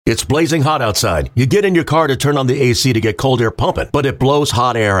It's blazing hot outside. You get in your car to turn on the AC to get cold air pumping, but it blows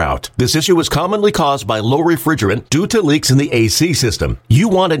hot air out. This issue is commonly caused by low refrigerant due to leaks in the AC system. You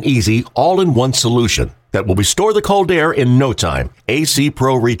want an easy, all-in-one solution that will restore the cold air in no time. AC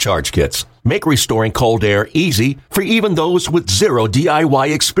Pro Recharge Kits make restoring cold air easy for even those with zero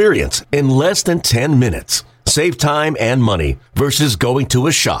DIY experience in less than 10 minutes. Save time and money versus going to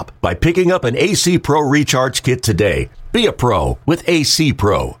a shop by picking up an AC Pro Recharge Kit today. Be a pro with AC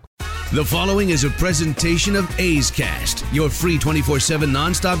Pro. The following is a presentation of A's Cast, your free 24/7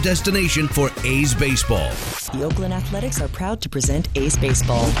 nonstop destination for A's baseball. The Oakland Athletics are proud to present A's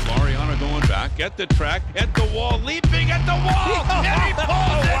Baseball. Mariano going back at the track, at the wall, leaping at the wall, and he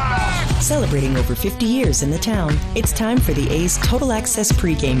pulls it back! Celebrating over 50 years in the town, it's time for the A's Total Access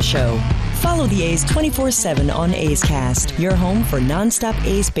pregame show. Follow the A's 24/7 on A's Cast, your home for nonstop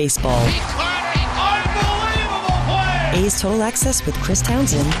A's baseball. A's Total Access with Chris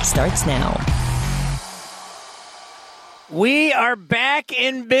Townsend starts now. We are back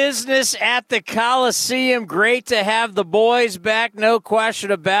in business at the Coliseum. Great to have the boys back, no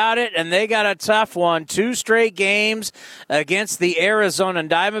question about it. And they got a tough one. 2 straight games against the Arizona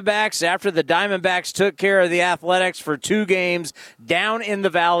Diamondbacks after the Diamondbacks took care of the Athletics for 2 games down in the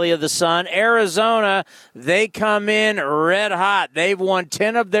Valley of the Sun. Arizona, they come in red hot. They've won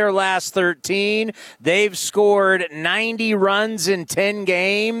 10 of their last 13. They've scored 90 runs in 10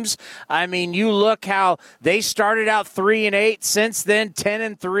 games. I mean, you look how they started out 3-8. Since then,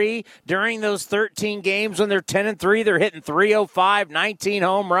 10-3. During those 13 games when they're 10-3, they're hitting 305, 19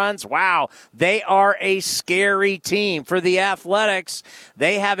 home runs. Wow, they are a scary team. For the Athletics,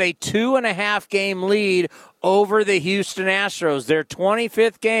 they have a 2.5 game lead over the Houston Astros. Their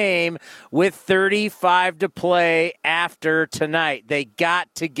 25th game with 35 to play after tonight. They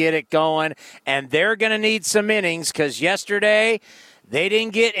got to get it going, and they're going to need some innings because yesterday they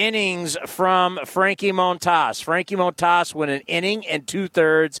didn't get innings from Frankie Montas. Frankie Montas went an inning and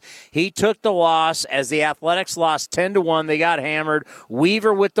 2/3. He took the loss as the Athletics lost 10-1. They got hammered.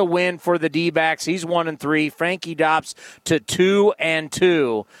 Weaver with the win for the D-backs. He's 1-3. Frankie drops to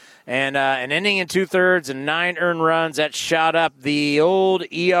 2-2. And an inning and 2/3 and 9 earned runs. That shot up the old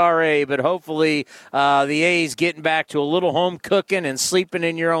ERA. But hopefully the A's getting back to a little home cooking and sleeping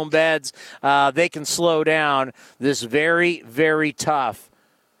in your own beds. They can slow down this very, very tough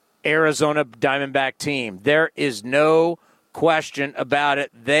Arizona Diamondback team. There is no question about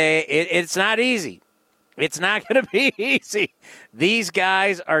it. It's not easy. It's not going to be easy. These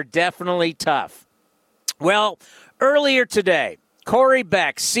guys are definitely tough. Well, earlier today, Corey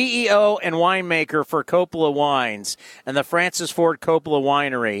Beck, CEO and winemaker for Coppola Wines and the Francis Ford Coppola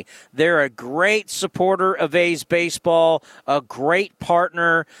Winery. They're a great supporter of A's baseball, a great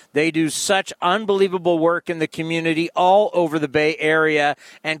partner. They do such unbelievable work in the community all over the Bay Area.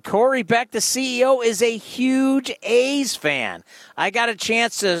 And Corey Beck, the CEO, is a huge A's fan. I got a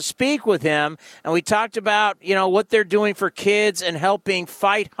chance to speak with him, and we talked about, what they're doing for kids and helping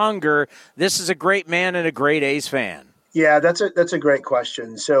fight hunger. This is a great man and a great A's fan. Yeah, that's a great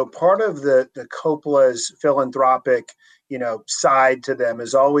question. So part of the Coppola's philanthropic, side to them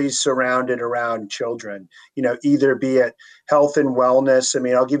is always surrounded around children, either be it health and wellness. I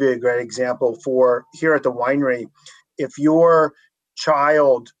mean, I'll give you a great example for here at the winery. If your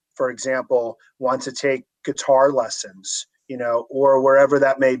child, for example, wants to take guitar lessons, or wherever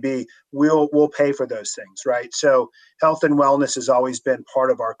that may be, we'll pay for those things, right? So health and wellness has always been part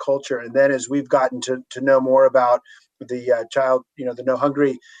of our culture. And then as we've gotten to know more about the child, the No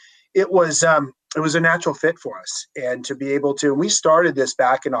Hungry, it was a natural fit for us. And to be able to, and we started this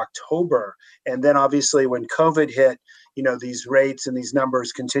back in October. And then obviously when COVID hit, these rates and these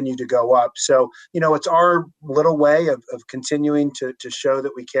numbers continue to go up. So, it's our little way of continuing to show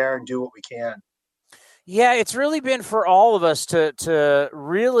that we care and do what we can. Yeah, it's really been for all of us to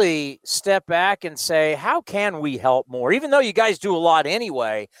really step back and say, how can we help more? Even though you guys do a lot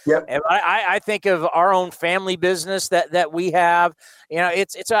anyway. Yep. And I think of our own family business that we have.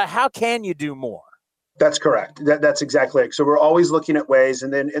 It's a how can you do more? That's correct. That's exactly it. So we're always looking at ways,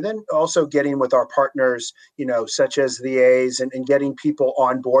 and then also getting with our partners, such as the A's, and getting people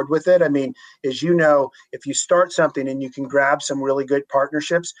on board with it. I mean, as you know, if you start something and you can grab some really good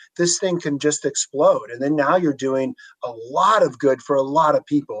partnerships, this thing can just explode. And then now you're doing a lot of good for a lot of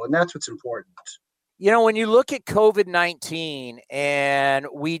people, and that's what's important. When you look at COVID-19 and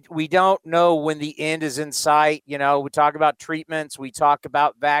we don't know when the end is in sight, we talk about treatments, we talk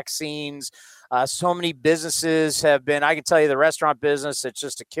about vaccines. So many businesses have been, I can tell you the restaurant business, it's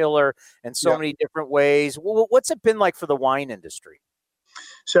just a killer in so many different ways. What's it been like for the wine industry?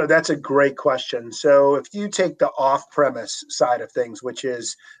 So that's a great question. So if you take the off-premise side of things, which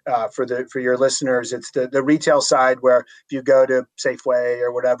is for your listeners, it's the retail side where if you go to Safeway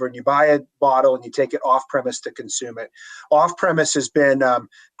or whatever and you buy a bottle and you take it off-premise to consume it. Off-premise has been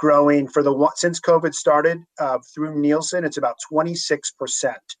growing since COVID started through Nielsen. It's about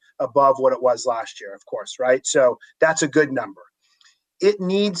 26% above what it was last year, of course, right? So that's a good number. It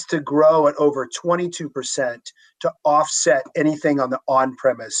needs to grow at over 22% to offset anything on the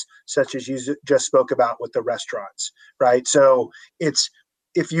on-premise, such as you just spoke about with the restaurants, right? So it's,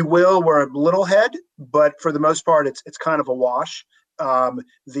 if you will, we're a little ahead, but for the most part, it's kind of a wash.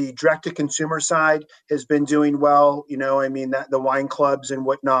 The direct-to-consumer side has been doing well, that the wine clubs and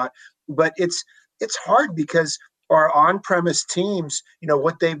whatnot, but it's hard because our on-premise teams,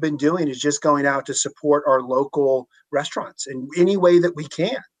 what they've been doing is just going out to support our local restaurants in any way that we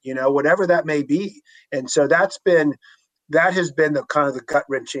can, whatever that may be. And so that has been the kind of the gut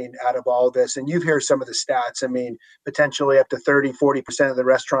wrenching out of all of this. And you've heard some of the stats. I mean, potentially up to 30-40% of the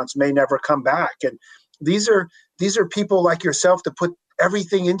restaurants may never come back. And these are people like yourself that put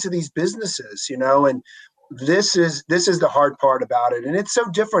everything into these businesses, and this is the hard part about it. And it's so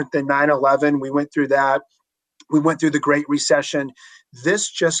different than 9/11. We went through that. We went through the Great Recession. This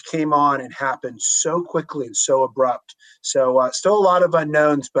just came on and happened so quickly and so abrupt. So still a lot of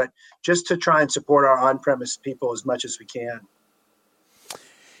unknowns, but just to try and support our on-premise people as much as we can.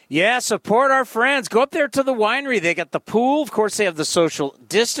 Yeah, support our friends. Go up there to the winery. They got the pool. Of course, they have the social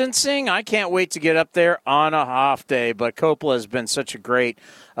distancing. I can't wait to get up there on a off day. But Coppola has been such a great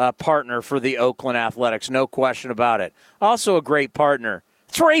partner for the Oakland Athletics. No question about it. Also a great partner.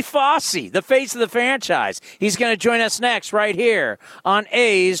 It's Ray Fosse, the face of the franchise. He's going to join us next right here on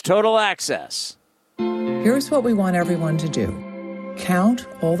A's Total Access. Here's what we want everyone to do. Count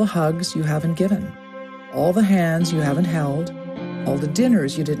all the hugs you haven't given, all the hands you haven't held, all the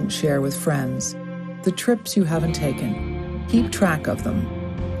dinners you didn't share with friends, the trips you haven't taken. Keep track of them.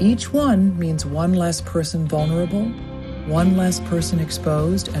 Each one means one less person vulnerable, one less person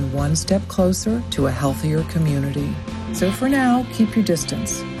exposed, and one step closer to a healthier community. So for now, keep your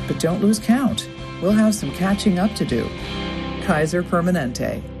distance, but don't lose count. We'll have some catching up to do. Kaiser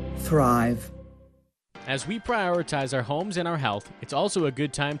Permanente. Thrive. As we prioritize our homes and our health, it's also a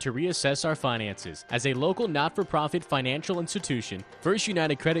good time to reassess our finances. As a local not-for-profit financial institution, First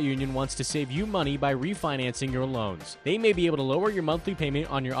United Credit Union wants to save you money by refinancing your loans. They may be able to lower your monthly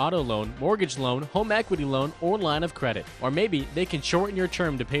payment on your auto loan, mortgage loan, home equity loan, or line of credit. Or maybe they can shorten your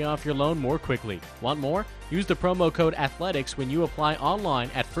term to pay off your loan more quickly. Want more? Use the promo code ATHLETICS when you apply online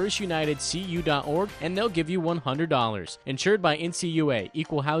at firstunitedcu.org and they'll give you $100. Insured by NCUA,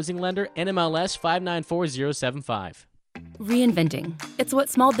 Equal Housing Lender, NMLS 594075. Reinventing. It's what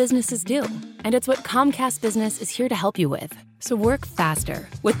small businesses do, and it's what Comcast Business is here to help you with. So work faster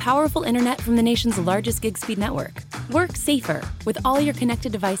with powerful internet from the nation's largest gig speed network. Work safer with all your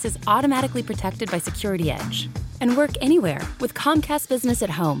connected devices automatically protected by Security Edge. And work anywhere with Comcast Business at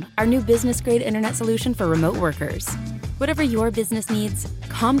Home, our new business-grade internet solution for remote workers. Whatever your business needs,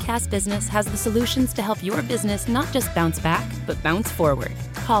 Comcast Business has the solutions to help your business not just bounce back, but bounce forward.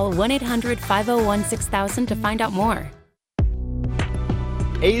 Call 1-800-501-6000 to find out more.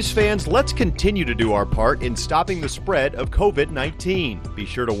 A's fans, let's continue to do our part in stopping the spread of COVID-19. Be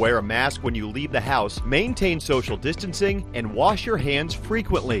sure to wear a mask when you leave the house, maintain social distancing, and wash your hands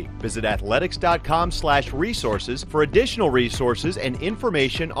frequently. Visit athletics.com/resources for additional resources and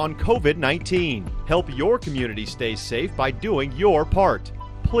information on COVID-19. Help your community stay safe by doing your part.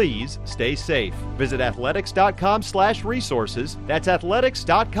 Please stay safe. Visit athletics.com/resources. That's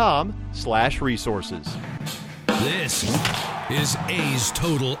athletics.com/resources. This is A's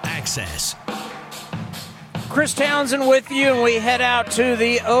Total Access. Chris Townsend with you, and we head out to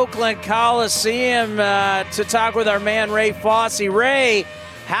the Oakland Coliseum to talk with our man Ray Fosse. Ray,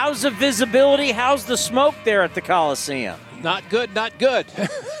 how's the visibility? How's the smoke there at the Coliseum? Not good, not good.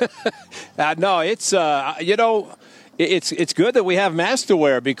 No, it's, It's good that we have masks to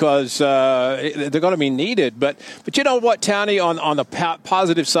wear because they're going to be needed. But you know what, Townie, on the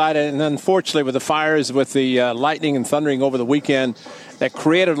positive side, and unfortunately with the fires, with the lightning and thundering over the weekend that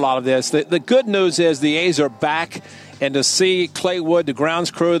created a lot of this, the good news is the A's are back. And to see Clay Wood, the grounds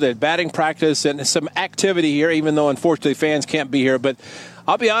crew, the batting practice, and some activity here, even though unfortunately fans can't be here. But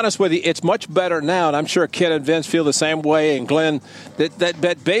I'll be honest with you, it's much better now, and I'm sure Ken and Vince feel the same way, and Glenn,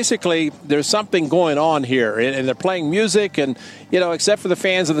 that basically there's something going on here, and they're playing music, and, except for the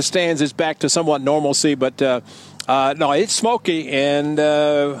fans in the stands, it's back to somewhat normalcy. But, no, it's smoky, and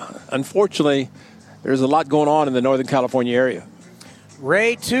unfortunately, there's a lot going on in the Northern California area.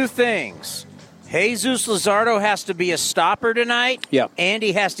 Ray, two things. Jesus Luzardo has to be a stopper tonight, and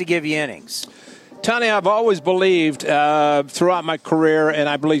he has to give you innings. Tony, I've always believed throughout my career, and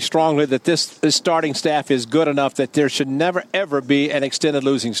I believe strongly that this starting staff is good enough that there should never, ever be an extended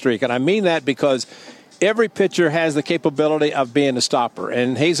losing streak. And I mean that because every pitcher has the capability of being a stopper,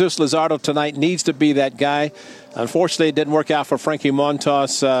 and Jesus Luzardo tonight needs to be that guy. Unfortunately, it didn't work out for Frankie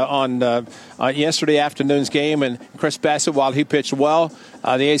Montas on yesterday afternoon's game, and Chris Bassett, while he pitched well,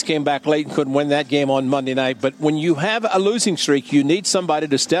 the A's came back late and couldn't win that game on Monday night. But when you have a losing streak, you need somebody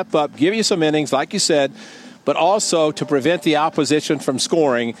to step up, give you some innings, like you said, but also to prevent the opposition from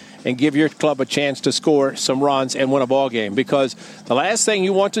scoring and give your club a chance to score some runs and win a ball game. Because the last thing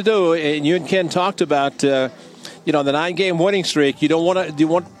you want to do, and you and Ken talked about, the 9-game winning streak, you don't want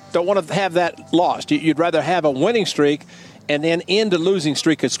to have that lost. You'd rather have a winning streak and then end a losing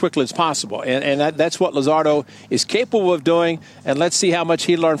streak as quickly as possible. And that's what Luzardo is capable of doing. And let's see how much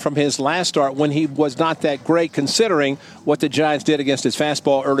he learned from his last start when he was not that great, considering what the Giants did against his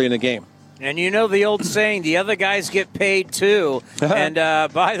fastball early in the game. And you know the old saying, the other guys get paid too. And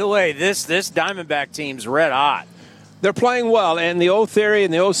by the way, this Diamondback team's red hot. They're playing well, and the old theory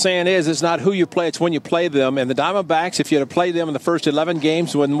and the old saying is it's not who you play, it's when you play them. And the Diamondbacks, if you had played them in the first 11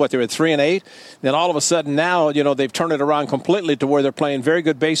 games when they were 3-8, then all of a sudden now, they've turned it around completely to where they're playing very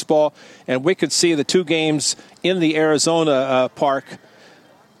good baseball. And we could see the 2 games in the Arizona park.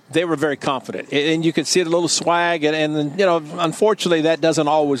 They were very confident, and you could see the little swag, and unfortunately that doesn't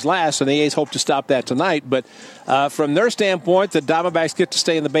always last, and the A's hope to stop that tonight. But from their standpoint, the Diamondbacks get to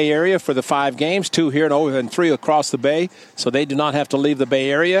stay in the Bay Area for the 5 games, 2 here and 3 across the Bay, so they do not have to leave the Bay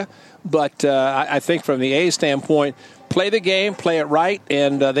Area. But I think from the A's standpoint, play the game, play it right,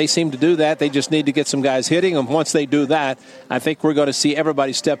 and they seem to do that. They just need to get some guys hitting, and once they do that, I think we're going to see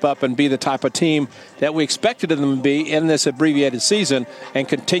everybody step up and be the type of team that we expected them to be in this abbreviated season and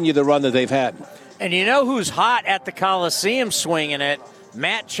continue the run that they've had. And you know who's hot at the Coliseum swinging it?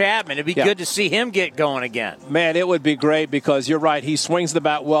 Matt Chapman. It'd be good to see him get going again. Man, it would be great because you're right. He swings the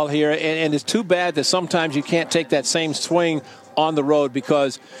bat well here, and it's too bad that sometimes you can't take that same swing on the road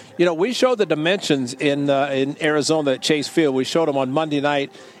because, we showed the dimensions in Arizona at Chase Field. We showed them on Monday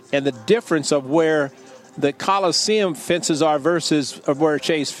night, and the difference of where the Coliseum fences are versus where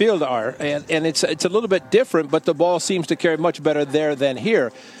Chase Field are. And it's a little bit different, but the ball seems to carry much better there than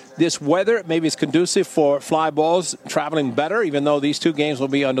here. This weather maybe is conducive for fly balls traveling better, even though these 2 games will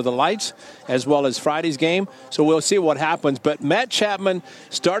be under the lights, as well as Friday's game. So we'll see what happens. But Matt Chapman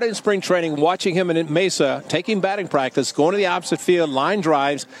started in spring training, watching him in Mesa, taking batting practice, going to the opposite field, line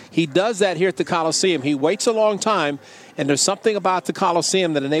drives. He does that here at the Coliseum. He waits a long time, and there's something about the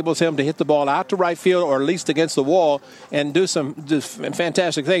Coliseum that enables him to hit the ball out to right field or at least against the wall and do some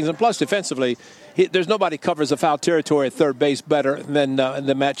fantastic things. And plus, defensively, there's nobody covers the foul territory at third base better than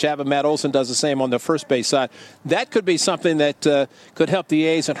Matt Chapman. Matt Olson does the same on the first base side. That could be something that could help the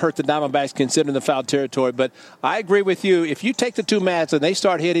A's and hurt the Diamondbacks considering the foul territory. But I agree with you. If you take the 2 Matts and they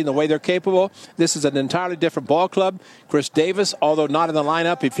start hitting the way they're capable, this is an entirely different ball club. Chris Davis, although not in the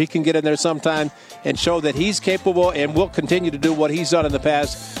lineup, if he can get in there sometime and show that he's capable and will continue to do what he's done in the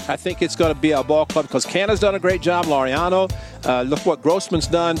past, I think it's going to be a ball club because Canna's done a great job. Laureano, look what Grossman's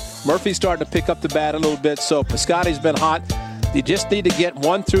done. Murphy's starting to pick up the bat a little bit, so Piscotty's been hot. You just need to get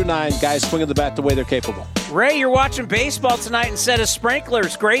 1 through 9 guys swinging the bat the way they're capable. Ray, you're watching baseball tonight instead of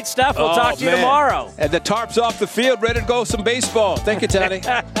sprinklers. Great stuff. We'll talk to you tomorrow. And the tarp's off the field, ready to go some baseball. Thank you, Tony.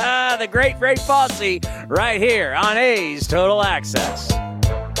 The great Ray Fosse right here on A's Total Access.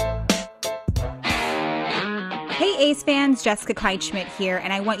 Hey A's fans, Jessica Kleinschmidt here,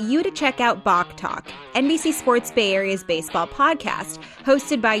 and I want you to check out Bach Talk, NBC Sports Bay Area's baseball podcast,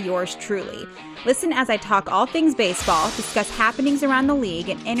 hosted by yours truly. Listen as I talk all things baseball, discuss happenings around the league,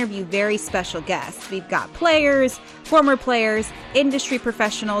 and interview very special guests. We've got players, former players, industry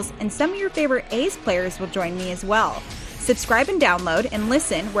professionals, and some of your favorite A's players will join me as well. Subscribe and download and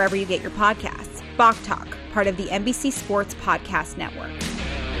listen wherever you get your podcasts. Bach Talk, part of the NBC Sports Podcast Network.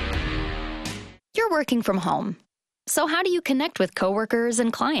 You're working from home. So how do you connect with coworkers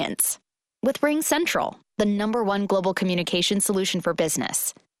and clients? With RingCentral, the #1 global communication solution for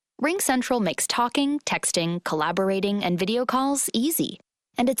business. RingCentral makes talking, texting, collaborating, and video calls easy.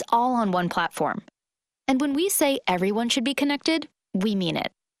 And it's all on one platform. And when we say everyone should be connected, we mean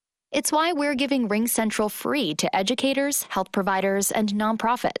it. It's why we're giving RingCentral free to educators, health providers, and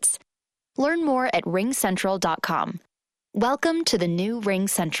nonprofits. Learn more at ringcentral.com. Welcome to the new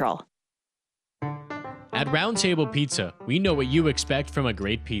RingCentral. At Round Table Pizza, we know what you expect from a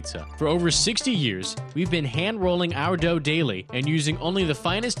great pizza. For over 60 years, we've been hand-rolling our dough daily and using only the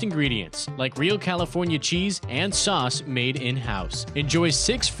finest ingredients, like real California cheese and sauce made in-house. Enjoy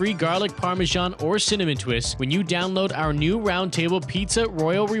 6 free garlic parmesan or cinnamon twists when you download our new Round Table Pizza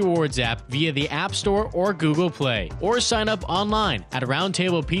Royal Rewards app via the App Store or Google Play. Or sign up online at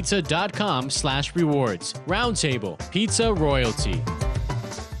roundtablepizza.com/rewards. Round Table, pizza royalty.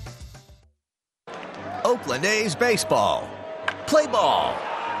 Oakland A's baseball. Play ball.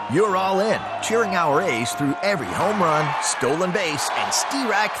 You're all in, cheering our A's through every home run, stolen base, and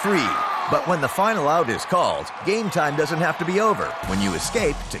Steerack 3. But when the final out is called, game time doesn't have to be over when you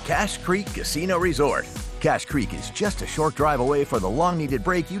escape to Cache Creek Casino Resort. Cache Creek is just a short drive away for the long-needed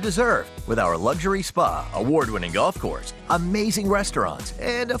break you deserve with our luxury spa, award-winning golf course, amazing restaurants,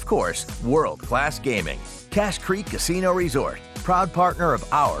 and, of course, world-class gaming. Cache Creek Casino Resort, proud partner of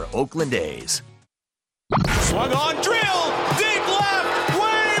our Oakland A's. Swung on, drill, deep left,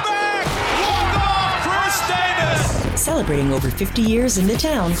 way back, walk-off, Chris Davis. Celebrating over 50 years in the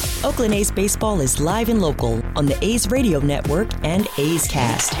town, Oakland A's baseball is live and local on the A's Radio Network and A's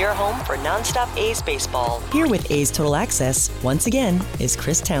Cast. Your home for nonstop A's baseball. Here with A's Total Access, once again, is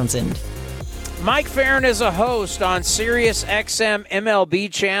Chris Townsend. Mike Farron is a host on Sirius XM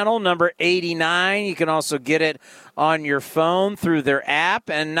MLB channel number 89. You can also get it on your phone through their app.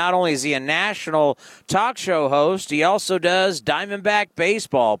 And not only is he a national talk show host, he also does Diamondback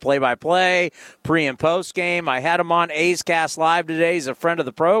baseball, play-by-play, pre- and post-game. I had him on A's Cast Live today. He's a friend of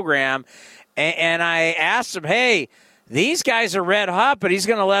the program. And I asked him, hey, these guys are red hot, but he's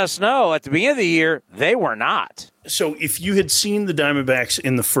going to let us know at the beginning of the year they were not. So if you had seen the Diamondbacks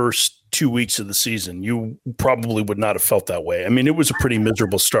in the first 2 weeks of the season, you probably would not have felt that way. I mean, it was a pretty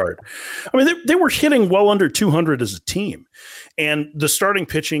miserable start. I mean, they were hitting well under 200 as a team, and the starting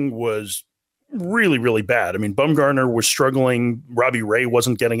pitching was really, really bad. I mean, Bumgarner was struggling. Robbie Ray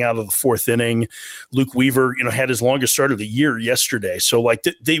wasn't getting out of the fourth inning. Luke Weaver, had his longest start of the year yesterday. So,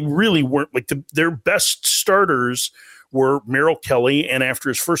 they really weren't their best starters were Merrill Kelly, and after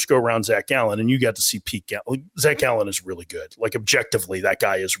his first go-around, Zach Gallen, and you got to see Pete Gallen. Zach Gallen is really good. Objectively, that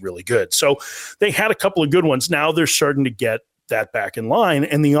guy is really good. So they had a couple of good ones. Now they're starting to get that back in line,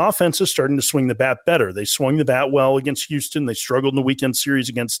 and the offense is starting to swing the bat better. They swung the bat well against Houston. They struggled in the weekend series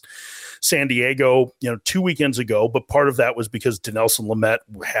against San Diego, 2 weekends ago, but part of that was because Dinelson Lamet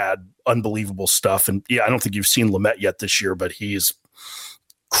had unbelievable stuff. And, I don't think you've seen Lamet yet this year, but he's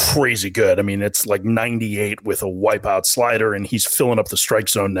crazy good. I mean, it's like 98 with a wipeout slider, and he's filling up the strike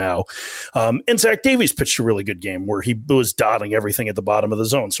zone now. And Zach Davies pitched a really good game where he was dotting everything at the bottom of the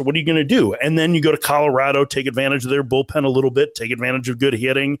zone. So what are you going to do? And then you go to Colorado, take advantage of their bullpen a little bit, take advantage of good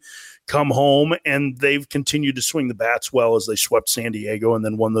hitting, come home, and they've continued to swing the bats well as they swept San Diego and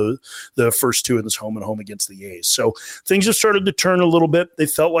then won the first two in this home and home against the A's. So things have started to turn a little bit. They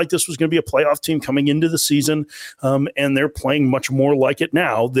felt like this was going to be a playoff team coming into the season, and they're playing much more like it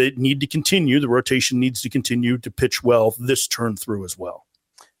now. They need to continue. The rotation needs to continue to pitch well this turn through as well.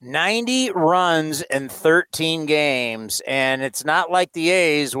 90 runs in 13 games, and it's not like the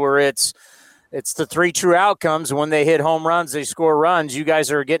A's where it's the three true outcomes. When they hit home runs, they score runs. You guys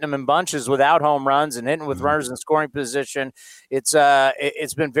are getting them in bunches without home runs and hitting with runners in scoring position. It's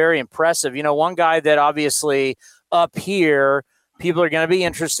been very impressive. One guy that obviously up here people are going to be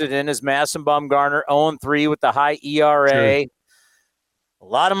interested in is Madison Bumgarner, 0-3 with the high ERA. Sure. A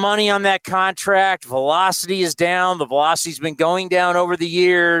lot of money on that contract. Velocity is down. The velocity's been going down over the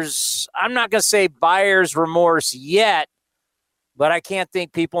years. I'm not going to say buyer's remorse yet, but I can't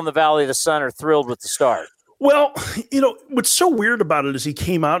think people in the Valley of the Sun are thrilled with the start. Well, what's so weird about it is he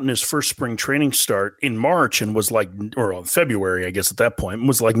came out in his first spring training start in March and was or February, I guess at that point,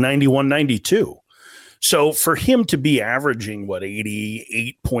 was 91, 92. So for him to be averaging,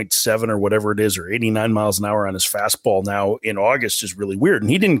 88.7 or whatever it is, or 89 miles an hour on his fastball now in August is really weird.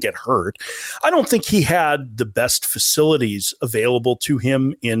 And he didn't get hurt. I don't think he had the best facilities available to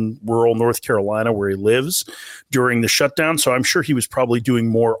him in rural North Carolina where he lives during the shutdown. So I'm sure he was probably doing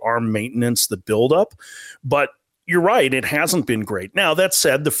more arm maintenance, the buildup. But you're right, it hasn't been great. Now, that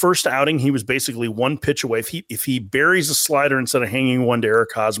said, the first outing, he was basically one pitch away. If he buries a slider instead of hanging one to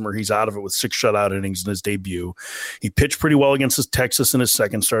Eric Hosmer, he's out of it with 6 shutout innings in his debut. He pitched pretty well against his Texas in his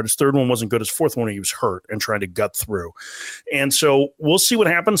second start. His third one wasn't good. His fourth one, he was hurt and trying to gut through. And so we'll see what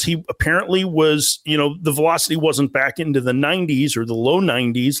happens. He apparently was, the velocity wasn't back into the 90s or the low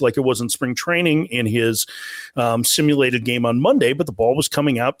 90s like it was in spring training in his simulated game on Monday, but the ball was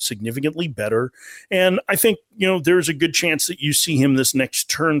coming out significantly better. And I think, there's a good chance that you see him this next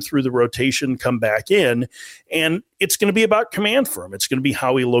turn through the rotation come back in, and it's going to be about command for him. It's going to be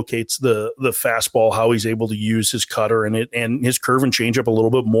how he locates the fastball, how he's able to use his cutter and his curve and changeup a little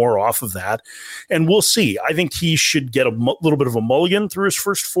bit more off of that. And we'll see. I think he should get a little bit of a mulligan through his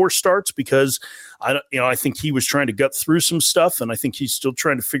first 4 starts because I think he was trying to gut through some stuff, and I think he's still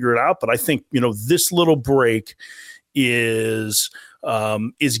trying to figure it out. But I think, this little break is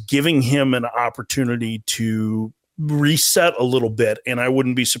giving him an opportunity to reset a little bit, and I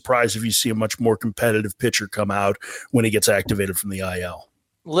wouldn't be surprised if you see a much more competitive pitcher come out when he gets activated from the IL.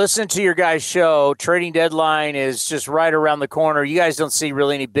 Listen to your guys' show. Trading deadline is just right around the corner. You guys don't see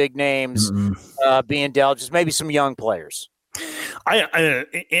really any big names being dealt, just maybe some young players.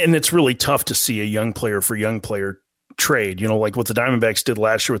 And it's really tough to see a young player for young player trade, like what the Diamondbacks did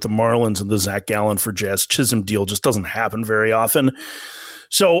last year with the Marlins and the Zach Gallen for Jazz Chisholm deal just doesn't happen very often.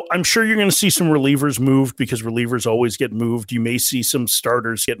 So I'm sure you're going to see some relievers moved because relievers always get moved. You may see some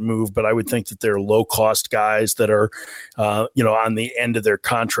starters get moved, but I would think that they're low-cost guys that are, on the end of their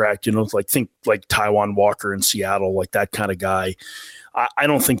contract, like Taijuan Walker in Seattle, like that kind of guy. I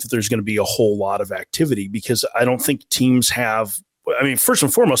don't think that there's going to be a whole lot of activity because I don't think teams have – first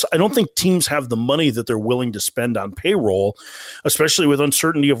and foremost, I don't think teams have the money that they're willing to spend on payroll, especially with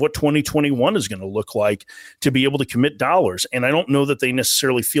uncertainty of what 2021 is going to look like, to be able to commit dollars. And I don't know that they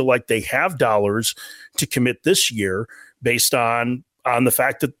necessarily feel like they have dollars to commit this year based on the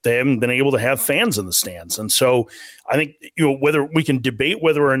fact that they haven't been able to have fans in the stands. And so I think, whether we can debate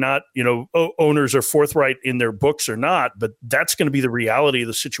whether or not, owners are forthright in their books or not, but that's going to be the reality of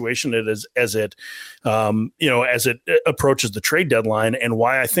the situation as it approaches the trade deadline, and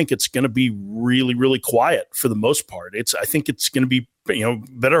why I think it's going to be really, really quiet for the most part. I think it's going to be,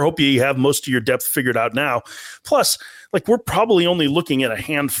 better hope you have most of your depth figured out now. Plus, we're probably only looking at a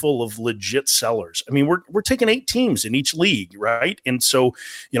handful of legit sellers. We're taking 8 teams in each league, right? And so,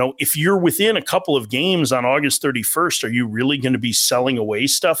 if you're within a couple of games on August 31st, are you really going to be selling away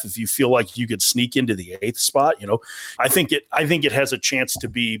stuff if you feel like you could sneak into the 8th spot? I think it has a chance to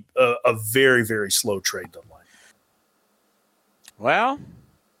be a very, very slow trade deadline. Well,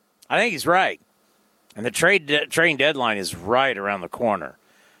 I think he's right. And the trading deadline is right around the corner.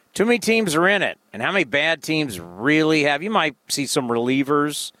 Too many teams are in it. And how many bad teams really have? You might see some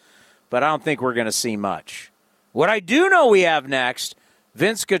relievers, but I don't think we're going to see much. What I do know we have next,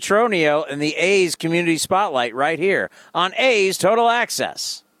 Vince Cotroneo and the A's Community Spotlight right here on A's Total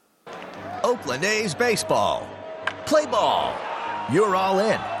Access. Oakland A's baseball. Play ball. You're all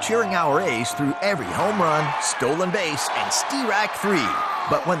in, cheering our A's through every home run, stolen base, and Stirac 3.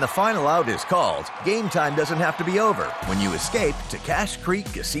 But when the final out is called, game time doesn't have to be over when you escape to Cache Creek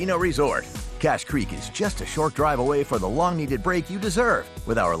Casino Resort. Cache Creek is just a short drive away for the long-needed break you deserve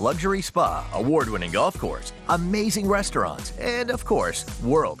with our luxury spa, award-winning golf course, amazing restaurants, and, of course,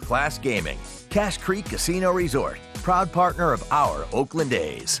 world-class gaming. Cache Creek Casino Resort, proud partner of our Oakland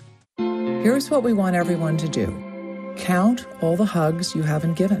A's. Here's what we want everyone to do. Count all the hugs you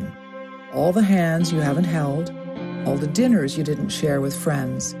haven't given, all the hands you haven't held, all the dinners you didn't share with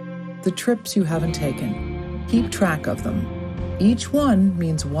friends, the trips you haven't taken. Keep track of them. Each one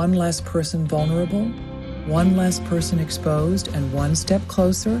means one less person vulnerable, one less person exposed, and one step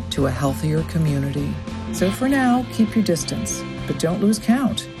closer to a healthier community. So for now, keep your distance, but don't lose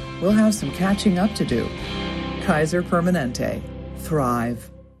count. We'll have some catching up to do. Kaiser Permanente.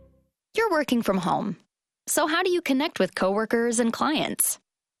 Thrive. You're working from home. So how do you connect with coworkers and clients?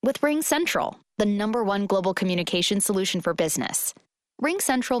 With RingCentral, the #1 global communication solution for business.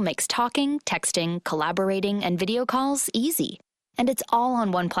 RingCentral makes talking, texting, collaborating, and video calls easy. And it's all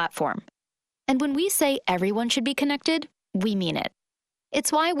on one platform. And when we say everyone should be connected, we mean it.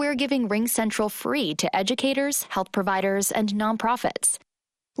 It's why we're giving RingCentral free to educators, health providers, and nonprofits.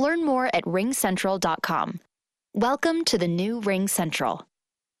 Learn more at ringcentral.com. Welcome to the new RingCentral.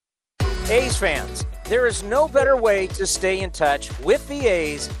 A's fans, there is no better way to stay in touch with the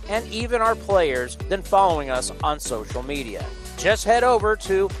A's and even our players than following us on social media. Just head over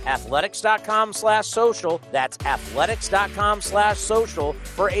to athletics.com/social. That's athletics.com/social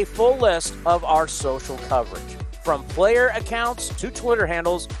for a full list of our social coverage, from player accounts to Twitter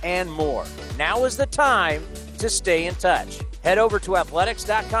handles and more. Now is the time to stay in touch. Head over to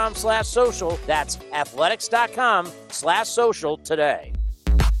athletics.com/social. That's athletics.com/social today.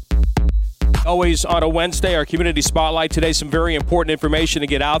 Always on a Wednesday, our Community Spotlight. Today, some very important information to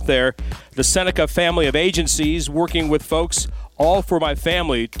get out there. The Seneca family of agencies working with folks all for my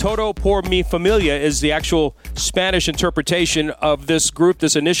family. Todo por mi familia is the actual Spanish interpretation of this group,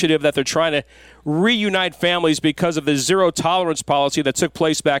 this initiative that they're trying to reunite families because of the zero tolerance policy that took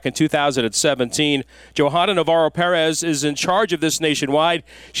place back in 2017. Johanna Navarro Perez is in charge of this nationwide.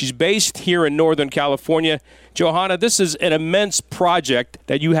 She's based here in Northern California. Johanna, this is an immense project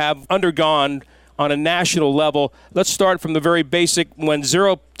that you have undergone on a national level. Let's start from the very basic. When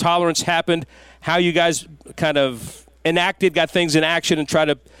zero tolerance happened, how you guys kind of got things in action and try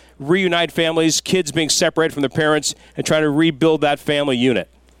to reunite families, kids being separated from their parents, and try to rebuild that family unit.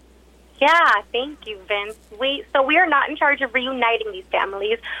 Yeah, thank you, Vince. We are not in charge of reuniting these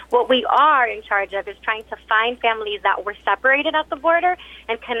families. What we are in charge of is trying to find families that were separated at the border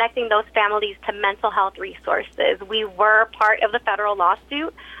and connecting those families to mental health resources. We were part of the federal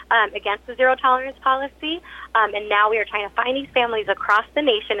lawsuit against the zero tolerance policy, and now we are trying to find these families across the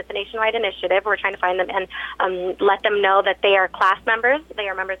nation. It's a nationwide initiative. We're trying to find them and let them know that they are class members, they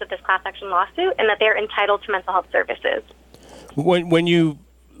are members of this class action lawsuit, and that they are entitled to mental health services. When you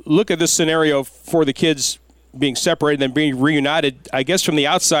look at this scenario for the kids being separated and being reunited, I guess from the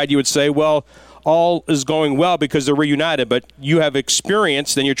outside you would say, well, all is going well because they're reunited, but you have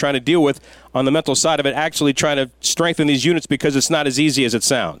experience that you're trying to deal with on the mental side of it, actually trying to strengthen these units because it's not as easy as it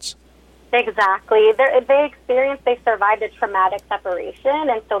sounds. Exactly. They survived a traumatic separation,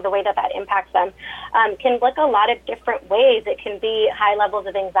 and so the way that impacts them can look a lot of different ways. It can be high levels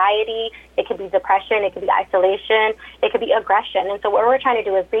of anxiety, it could be depression, it could be isolation, it could be aggression. And so what we're trying to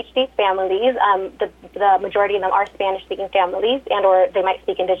do is reach these families. The majority of them are Spanish-speaking families, and or they might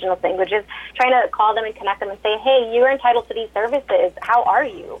speak indigenous languages, trying to call them and connect them and say, hey, you're entitled to these services. How are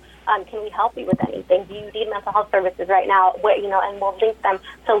you? Can we help you with anything? Do you need mental health services right now? And we'll link them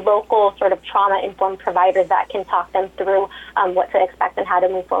to local sort of trauma-informed providers that can talk them through what to expect and how to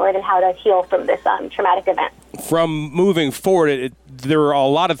move forward and how to heal from this traumatic event. From moving forward, there are a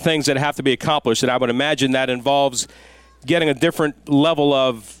lot of things that have to be accomplished, and I would imagine that involves getting a different level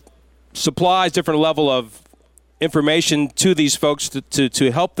of supplies, different level of information to these folks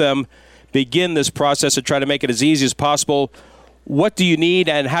to help them begin this process and try to make it as easy as possible. What do you need,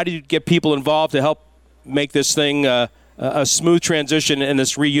 and how do you get people involved to help make this thing a smooth transition and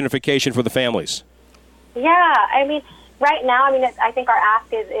this reunification for the families? Yeah, right now, I think our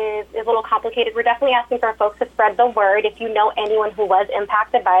ask is a little complicated. We're definitely asking for folks to spread the word. If you know anyone who was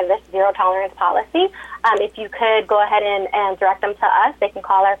impacted by this zero tolerance policy, if you could go ahead and direct them to us, they can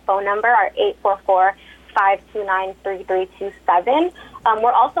call our phone number, our 844-529-3327.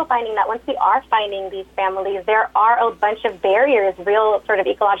 We're also finding that once we are finding these families, there are a bunch of barriers, real sort of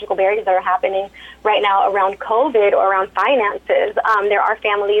ecological barriers that are happening right now around COVID or around finances. There are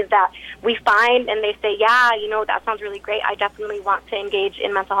families that we find and they say, yeah, that sounds really great. I definitely want to engage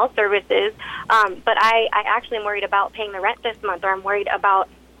in mental health services, but I actually am worried about paying the rent this month, or I'm worried about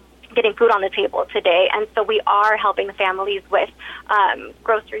getting food on the table today. And so we are helping the families with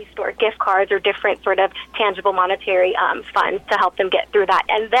grocery store gift cards or different sort of tangible monetary funds to help them get through that.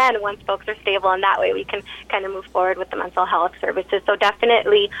 And then once folks are stable, and that way we can kind of move forward with the mental health services. So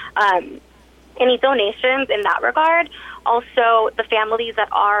definitely any donations in that regard. Also, the families that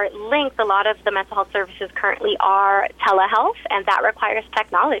are linked, a lot of the mental health services currently are telehealth, and that requires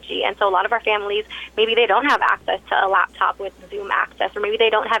technology. And so a lot of our families, maybe they don't have access to a laptop with Zoom access, or maybe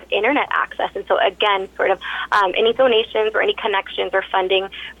they don't have internet access. And so again, sort of any donations or any connections or funding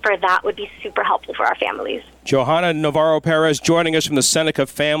for that would be super helpful for our families. Johanna Navarro Perez joining us from the Seneca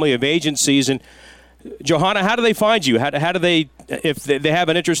family of agencies. And Johanna, how do they find you? How do they, if they have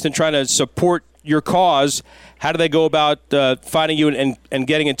an interest in trying to support your cause, how do they go about finding you and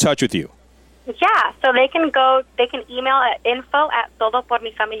getting in touch with you? Yeah, so they can email at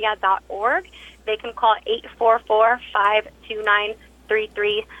info@todopormifamilia.org. They can call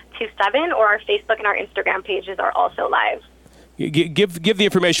 844-529-3327, or our Facebook and our Instagram pages are also live. Give the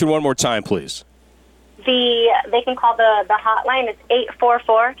information one more time, please. They can call the hotline. It's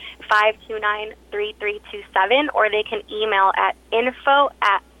 844-529-3327, or they can email at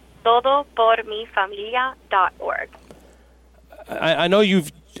info@todopormifamilia.org. I know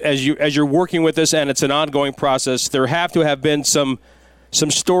as you're working with this, and it's an ongoing process, there have to have been some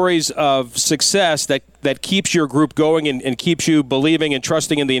stories of success that keeps your group going and keeps you believing and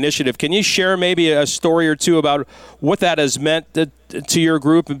trusting in the initiative. Can you share maybe a story or two about what that has meant to your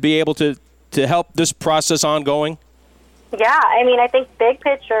group and be able to help this process ongoing? Yeah, I think big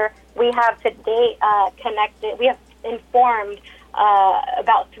picture, we have to date we have informed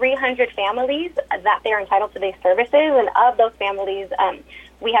about 300 families that they're entitled to these services, and of those families,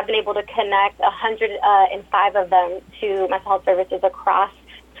 we have been able to connect 105 of them to mental health services across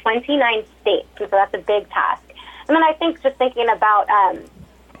 29 states, and so that's a big task. And then I think just thinking about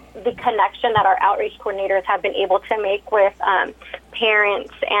the connection that our outreach coordinators have been able to make with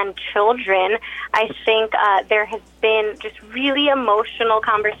parents and children, I think there has been just really emotional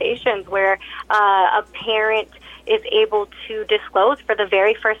conversations where a parent is able to disclose for the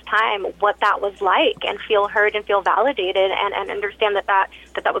very first time what that was like and feel heard and feel validated and understand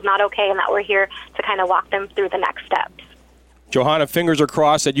that was not okay and that we're here to kind of walk them through the next steps. Johanna, fingers are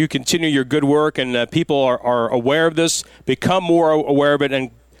crossed that you continue your good work and people are aware of this, become more aware of it,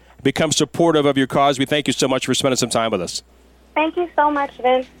 and become supportive of your cause. We thank you so much for spending some time with us. Thank you so much,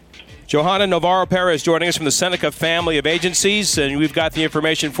 Vince. Johanna Navarro-Perez joining us from the Seneca family of agencies, and we've got the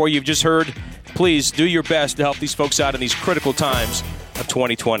information for you. You've just heard. Please do your best to help these folks out in these critical times of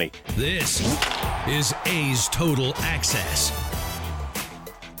 2020. This is A's Total Access.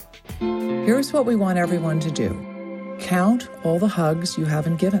 Here's what we want everyone to do. Count all the hugs you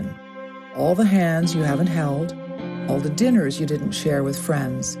haven't given, all the hands you haven't held, all the dinners you didn't share with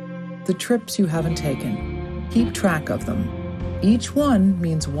friends, the trips you haven't taken. Keep track of them. Each one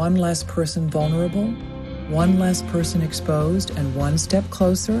means one less person vulnerable, one less person exposed, and one step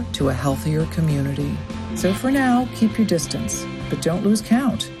closer to a healthier community. So for now, keep your distance, but don't lose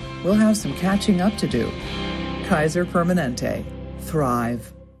count. We'll have some catching up to do. Kaiser Permanente.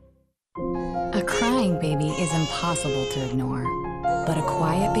 Thrive. A crying baby is impossible to ignore, but a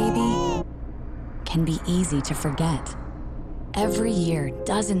quiet baby can be easy to forget. Every year,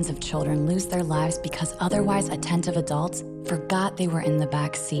 dozens of children lose their lives because otherwise attentive adults forgot they were in the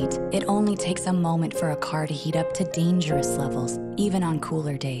back seat. It only takes a moment for a car to heat up to dangerous levels, even on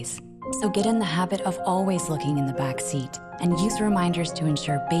cooler days. So get in the habit of always looking in the back seat and use reminders to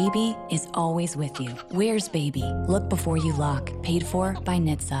ensure baby is always with you. Where's baby? Look before you lock. Paid for by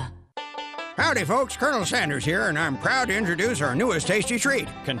NHTSA. Howdy, folks. Colonel Sanders here, and I'm proud to introduce our newest tasty treat,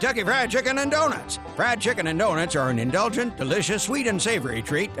 Kentucky Fried Chicken and Donuts. Fried chicken and donuts are an indulgent, delicious, sweet, and savory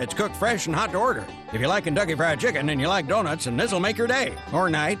treat that's cooked fresh and hot to order. If you like Kentucky Fried Chicken and you like donuts, then this'll make your day, or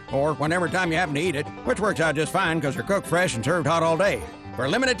night, or whenever time you happen to eat it, which works out just fine because they're cooked fresh and served hot all day. For a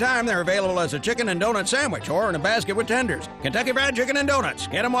limited time, they're available as a chicken and donut sandwich or in a basket with tenders. Kentucky Fried Chicken and Donuts.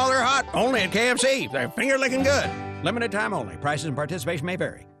 Get them while they're hot, only at KFC. They're finger-licking good. Limited time only. Prices and participation may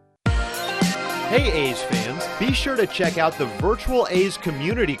vary. Hey A's fans, be sure to check out the virtual A's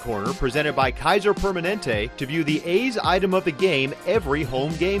Community Corner presented by Kaiser Permanente to view the A's item of the game every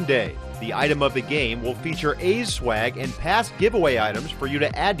home game day. The item of the game will feature A's swag and past giveaway items for you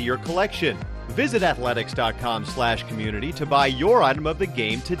to add to your collection. Visit athletics.com/community to buy your item of the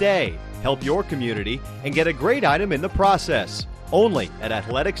game today. Help your community and get a great item in the process. Only at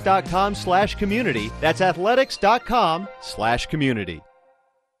athletics.com/community. That's athletics.com/community.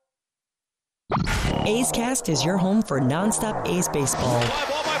 A's Cast is your home for nonstop A's baseball. Fly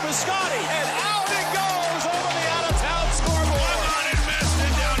ball by Piscotty, and out it goes over the out-of-town scoreboard. On and missed,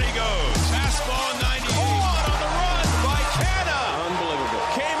 and down he goes. Fastball 98. On the run by Canna. Unbelievable.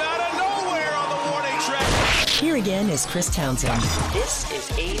 Came out of nowhere on the warning track. Here again is Chris Townsend. This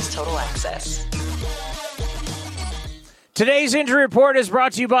is A's Total Access. Today's injury report is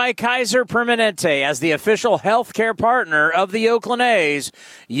brought to you by Kaiser Permanente. As the official healthcare partner of the Oakland A's,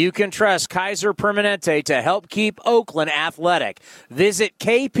 you can trust Kaiser Permanente to help keep Oakland athletic. Visit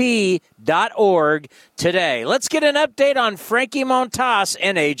kp.org today. Let's get an update on Frankie Montas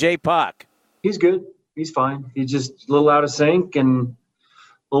and A.J. Puck. He's good. He's fine. He's just a little out of sync and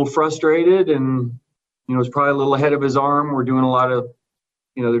a little frustrated, and it's probably a little ahead of his arm. We're doing a lot of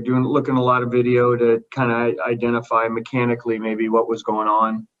they're looking a lot of video to kind of identify mechanically maybe what was going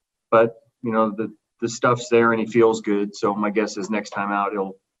on. But, the stuff's there and he feels good. So my guess is next time out,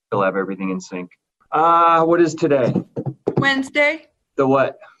 he'll have everything in sync. What is today? Wednesday. The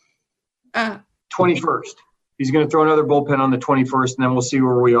what? 21st. He's going to throw another bullpen on the 21st, and then we'll see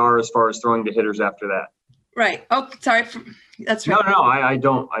where we are as far as throwing to hitters after that. Right. Oh, sorry. That's right. No, I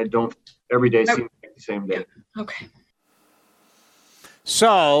don't. Every day seems like the same day. Okay.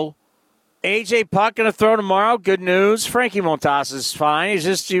 So, A.J. Puck going to throw tomorrow. Good news. Frankie Montas is fine.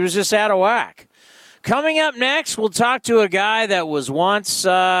 He was just out of whack. Coming up next, we'll talk to a guy that was once,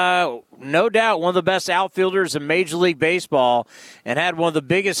 no doubt, one of the best outfielders in Major League Baseball and had one of the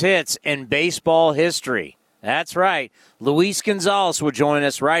biggest hits in baseball history. That's right. Luis Gonzalez will join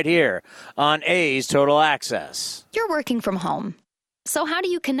us right here on A's Total Access. You're working from home. So how do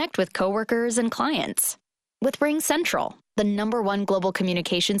you connect with coworkers and clients? With RingCentral, the #1 global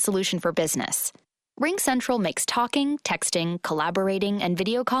communication solution for business. RingCentral makes talking, texting, collaborating, and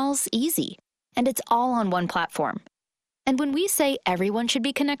video calls easy. And it's all on one platform. And when we say everyone should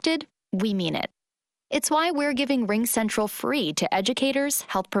be connected, we mean it. It's why we're giving RingCentral free to educators,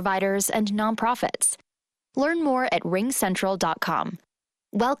 health providers, and nonprofits. Learn more at ringcentral.com.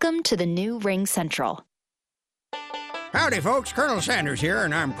 Welcome to the new Ring Central. Howdy, folks. Colonel Sanders here,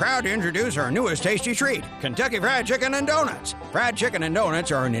 and I'm proud to introduce our newest tasty treat, Kentucky Fried Chicken and Donuts. Fried chicken and donuts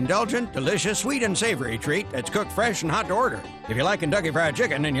are an indulgent, delicious, sweet, and savory treat that's cooked fresh and hot to order. If you like Kentucky Fried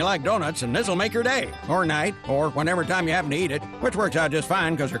Chicken and you like donuts, then this'll make your day, or night, or whenever time you happen to eat it, which works out just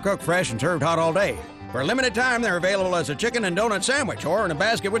fine because they're cooked fresh and served hot all day. For a limited time, they're available as a chicken and donut sandwich or in a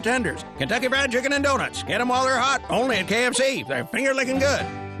basket with tenders. Kentucky Fried Chicken and Donuts. Get them while they're hot, only at KFC. They're finger-licking good.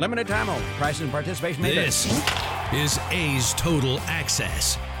 Limited time only. Prices and participation may vary. This is A's Total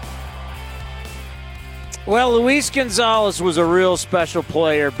Access. Well, Luis Gonzalez was a real special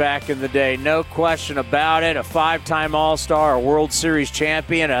player back in the day. No question about it. A 5-time All-Star, a World Series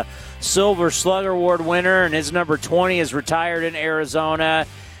champion, a Silver Slugger Award winner, and his number 20 is retired in Arizona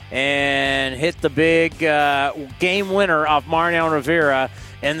and hit the big game winner off Mariano Rivera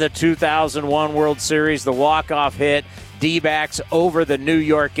in the 2001 World Series, the walk-off hit, D-backs over the New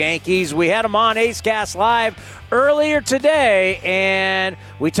York Yankees. We had him on A's Cast Live earlier today, and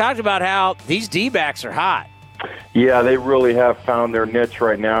we talked about how these D-backs are hot. Yeah, they really have found their niche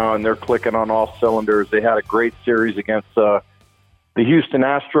right now, and they're clicking on all cylinders. They had a great series against the Houston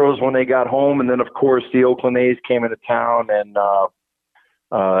Astros when they got home, and then, of course, the Oakland A's came into town, and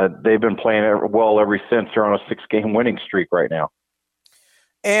they've been playing well ever since. They're on a 6-game winning streak right now.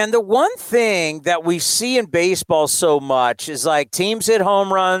 And the one thing that we see in baseball so much is like teams hit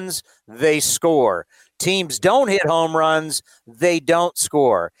home runs, they score. Teams don't hit home runs, they don't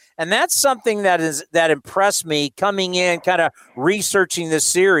score. And that's something that impressed me coming in, kind of researching this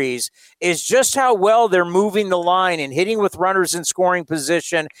series, is just how well they're moving the line and hitting with runners in scoring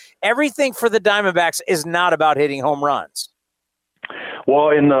position. Everything for the Diamondbacks is not about hitting home runs.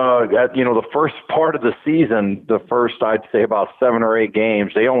 Well, in the first part of the season, the first, I'd say about 7 or 8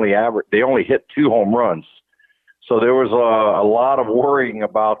 games, they only hit 2 home runs. So there was a lot of worrying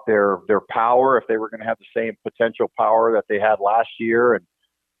about their power, if they were going to have the same potential power that they had last year, and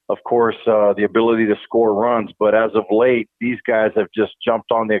of course the ability to score runs. But as of late, these guys have just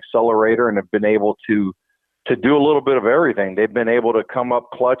jumped on the accelerator and have been able to do a little bit of everything. They've been able to come up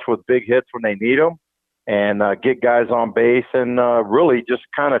clutch with big hits when they need them, and get guys on base, and really just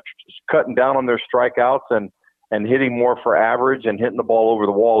kind of cutting down on their strikeouts and hitting more for average and hitting the ball over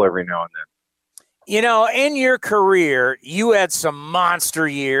the wall every now and then. You know, in your career, you had some monster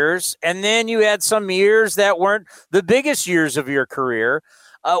years, and then you had some years that weren't the biggest years of your career.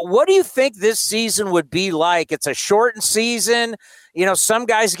 What do you think this season would be like? It's a shortened season. You know, some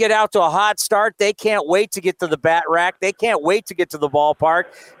guys get out to a hot start. They can't wait to get to the bat rack. They can't wait to get to the ballpark.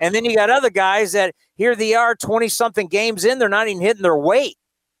 And then you got other guys that here they are 20-something games in. They're not even hitting their weight.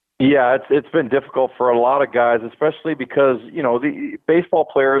 Yeah, it's been difficult for a lot of guys, especially because, you know, the baseball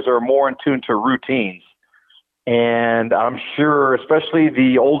players are more in tune to routines. And I'm sure, especially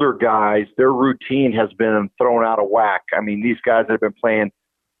the older guys, their routine has been thrown out of whack. I mean, these guys that have been playing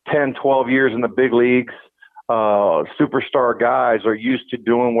 10, 12 years in the big leagues, superstar guys are used to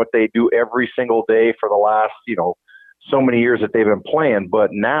doing what they do every single day for the last, so many years that they've been playing. But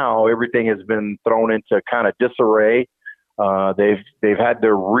now everything has been thrown into kind of disarray. They've had to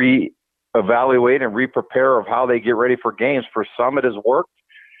reevaluate and re-prepare of how they get ready for games. For some, it has worked.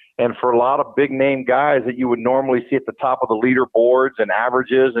 And for a lot of big name guys that you would normally see at the top of the leaderboards and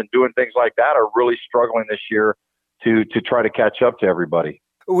averages and doing things like that are really struggling this year to try to catch up to everybody.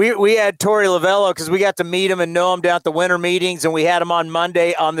 We had Torey Lovullo because we got to meet him and know him down at the winter meetings, and we had him on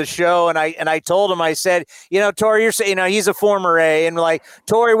Monday on the show. And I told him, I said, Torey, you're saying, he's a former A, and like,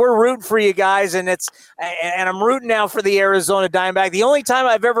 Torey, we're rooting for you guys, and I'm rooting now for the Arizona Diamondbacks. The only time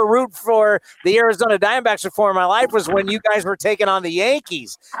I've ever rooted for the Arizona Diamondbacks before in my life was when you guys were taking on the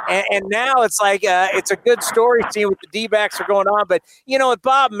Yankees, and now it's like it's a good story seeing what the D-backs are going on. But with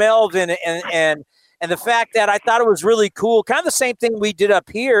Bob Melvin and the fact that I thought it was really cool, kind of the same thing we did up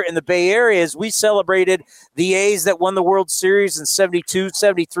here in the Bay Area, is we celebrated the A's that won the World Series in 72,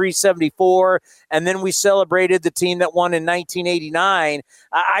 73, 74, and then we celebrated the team that won in 1989.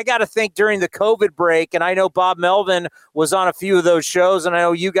 I got to think during the COVID break, and I know Bob Melvin was on a few of those shows, and I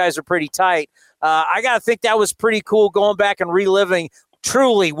know you guys are pretty tight. I got to think that was pretty cool going back and reliving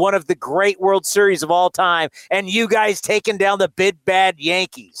truly one of the great World Series of all time, and you guys taking down the big bad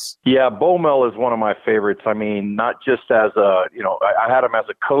Yankees. Yeah, Bo Mel is one of my favorites. I mean, not just as I had him as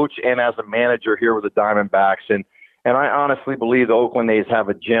a coach and as a manager here with the Diamondbacks, and I honestly believe the Oakland A's have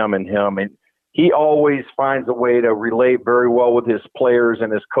a gem in him, and he always finds a way to relate very well with his players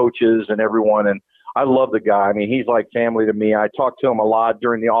and his coaches and everyone, and I love the guy. I mean, he's like family to me. I talk to him a lot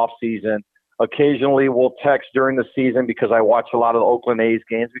during the off season. Occasionally we'll text during the season because I watch a lot of the Oakland A's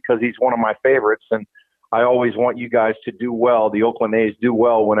games because he's one of my favorites. And I always want you guys to do well. The Oakland A's do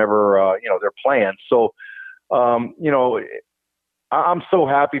well whenever, they're playing. So, I'm so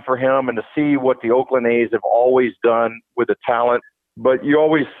happy for him and to see what the Oakland A's have always done with the talent. But you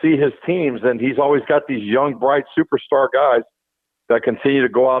always see his teams, and he's always got these young, bright superstar guys that continue to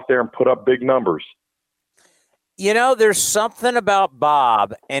go out there and put up big numbers. There's something about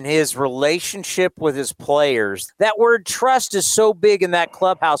Bob and his relationship with his players. That word trust is so big in that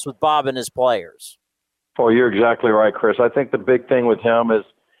clubhouse with Bob and his players. Oh, you're exactly right, Chris. I think the big thing with him is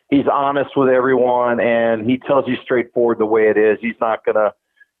he's honest with everyone, and he tells you straightforward the way it is. He's not going to,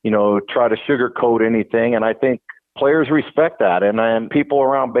 try to sugarcoat anything. And I think players respect that. And people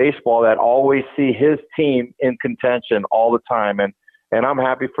around baseball that always see his team in contention all the time. And I'm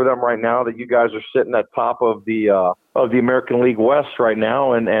happy for them right now that you guys are sitting at top of the American League West right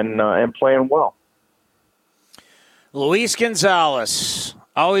now and playing well. Luis Gonzalez,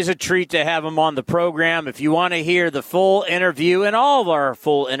 always a treat to have him on the program. If you want to hear the full interview and all of our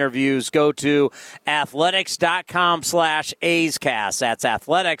full interviews, go to athletics.com/A'sCast. That's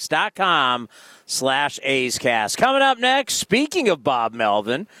athletics.com/A'sCast. Coming up next, speaking of Bob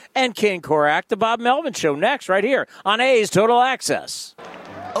Melvin and Ken Korach, the Bob Melvin Show next right here on A's Total Access.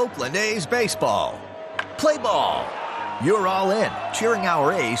 Oakland A's baseball. Play ball. You're all in, cheering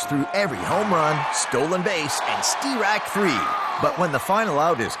our A's through every home run, stolen base, and Stirac 3. But when the final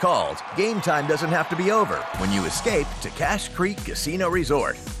out is called, game time doesn't have to be over when you escape to Cache Creek Casino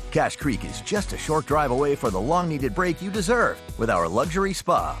Resort. Cache Creek is just a short drive away for the long-needed break you deserve with our luxury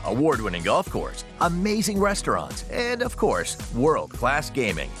spa, award-winning golf course, amazing restaurants, and, of course, world-class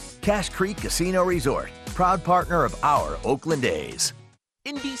gaming. Cache Creek Casino Resort, proud partner of our Oakland A's.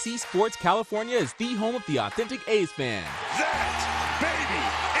 NBC Sports California is the home of the authentic A's fan. That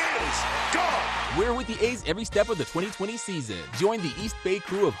baby is gone. We're with the A's every step of the 2020 season. Join the East Bay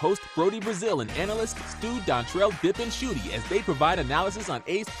crew of host Brody Brazil and analyst Stu, Dontrell, Bip, and Shooty as they provide analysis on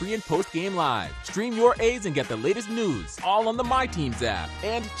A's pre- and post-game live. Stream your A's and get the latest news, all on the My Teams app.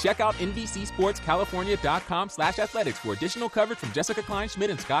 And check out NBCSportsCalifornia.com/athletics for additional coverage from Jessica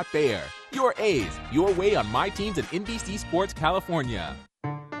Kleinschmidt and Scott Bayer. Your A's, your way on My Teams and NBC Sports California.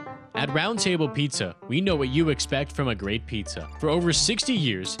 At Round Table Pizza, we know what you expect from a great pizza. For over 60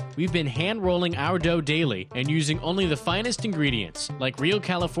 years, we've been hand-rolling our dough daily and using only the finest ingredients, like real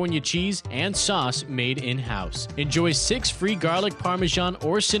California cheese and sauce made in-house. Enjoy 6 free garlic parmesan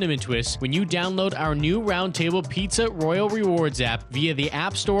or cinnamon twists when you download our new Round Table Pizza Royal Rewards app via the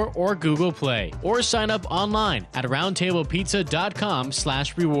App Store or Google Play. Or sign up online at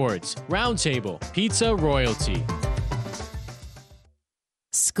roundtablepizza.com/rewards. Round Table, pizza royalty.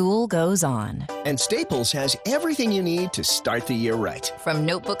 School goes on. And Staples has everything you need to start the year right. From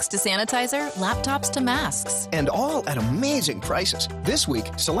notebooks to sanitizer, laptops to masks. And all at amazing prices. This week,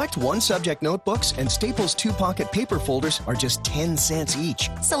 select one-subject notebooks and Staples 2-pocket paper folders are just 10 cents each.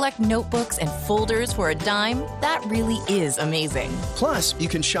 Select notebooks and folders for a dime. That really is amazing. Plus, you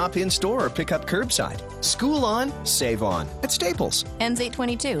can shop in-store or pick up curbside. School on, save on at Staples. Ends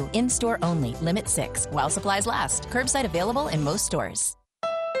 8/22. In-store only. Limit 6. While supplies last. Curbside available in most stores.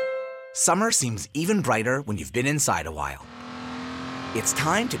 Summer seems even brighter when you've been inside a while. It's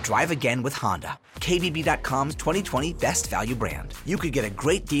time to drive again with Honda, KBB.com's 2020 Best Value brand. You could get a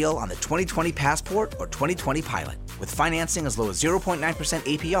great deal on the 2020 Passport or 2020 Pilot, with financing as low as 0.9%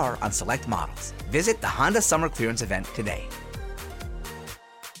 APR on select models. Visit the Honda Summer Clearance event today.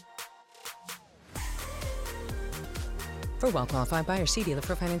 For well-qualified buyers, see dealer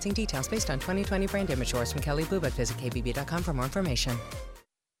for financing details based on 2020 brand image source from Kelley Blue Book. Visit KBB.com for more information.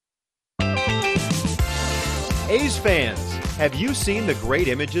 A's fans, have you seen the great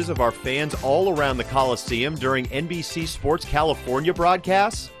images of our fans all around the Coliseum during NBC Sports California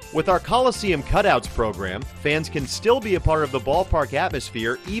broadcasts? With our Coliseum Cutouts program, fans can still be a part of the ballpark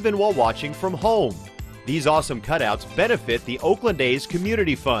atmosphere even while watching from home. These awesome cutouts benefit the Oakland A's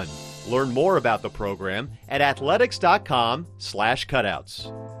Community Fund. Learn more about the program at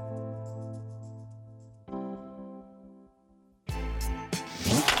athletics.com/cutouts.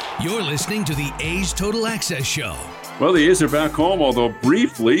 You're listening to the A's Total Access Show. Well, the A's are back home, although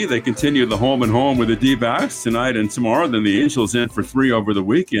briefly they continue the home and home with the D-backs tonight and tomorrow. Then the Angels in for 3 over the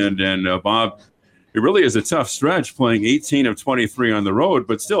weekend. And, Bob, it really is a tough stretch playing 18 of 23 on the road,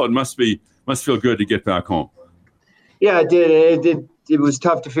 but still it must feel good to get back home. Yeah, it did. It was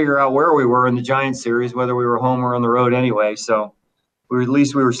tough to figure out where we were in the Giants series, whether we were home or on the road anyway. So at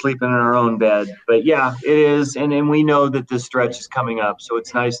least we were sleeping in our own bed. But yeah, it is. And we know that this stretch is coming up. So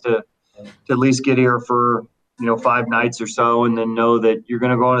it's nice to at least get here for, 5 nights or so, and then know that you're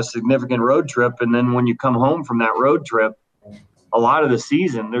going to go on a significant road trip. And then when you come home from that road trip, a lot of the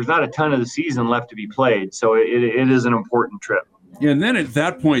season. There's not a ton of the season left to be played, so it is an important trip. Yeah, and then at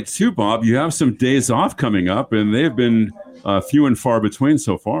that point too, Bob, you have some days off coming up, and they've been few and far between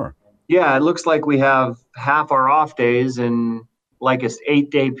so far. Yeah, it looks like we have half our off days in like an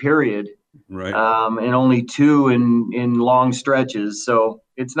 8-day period, right? And only 2 in long stretches. So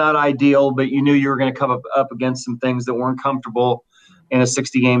it's not ideal, but you knew you were going to come up against some things that weren't comfortable in a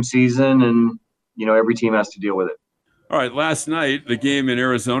 60-game season, and every team has to deal with it. All right, last night, the game in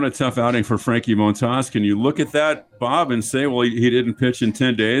Arizona, tough outing for Frankie Montas. Can you look at that, Bob, and say, well, he didn't pitch in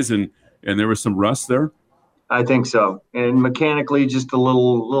 10 days and there was some rust there? I think so. And mechanically, just a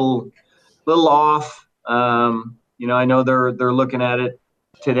little off. I know they're looking at it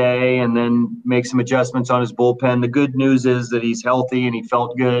today and then make some adjustments on his bullpen. The good news is that he's healthy and he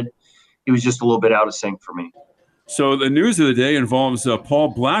felt good. He was just a little bit out of sync for me. So the news of the day involves Paul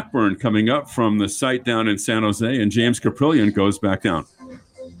Blackburn coming up from the site down in San Jose, and James Caprillion goes back down.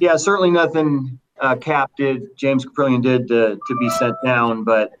 Yeah, certainly nothing Cap did, James Caprillion did to be sent down.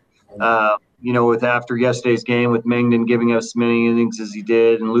 But, with after yesterday's game with Mengden giving us as many innings as he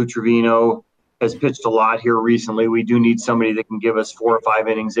did, and Lou Trevino has pitched a lot here recently, we do need somebody that can give us 4 or 5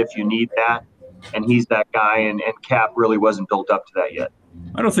 innings if you need that. And he's that guy, and Cap really wasn't built up to that yet.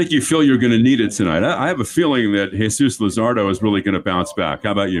 I don't think you feel you're going to need it tonight. I have a feeling that Jesus Luzardo is really going to bounce back.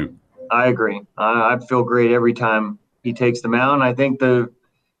 How about you? I agree. I feel great every time he takes the mound. I think the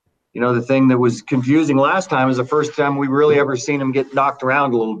thing that was confusing last time is the first time we really ever seen him get knocked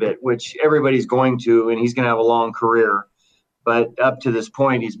around a little bit, which everybody's going to, and he's going to have a long career. But up to this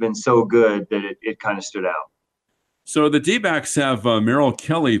point, he's been so good that it kind of stood out. So the D-backs have Merrill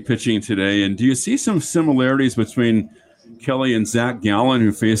Kelly pitching today, and do you see some similarities between Kelly and Zach Gallen,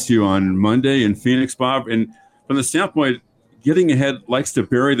 who faced you on Monday in Phoenix, Bob? And from the standpoint, getting ahead likes to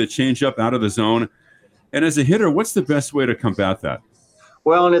bury the changeup out of the zone. And as a hitter, what's the best way to combat that?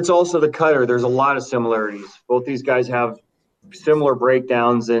 Well, and it's also the cutter. There's a lot of similarities. Both these guys have similar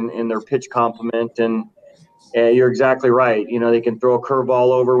breakdowns in their pitch complement, and you're exactly right. They can throw a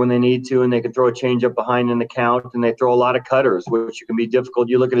curveball over when they need to, and they can throw a changeup behind in the count, and they throw a lot of cutters, which can be difficult.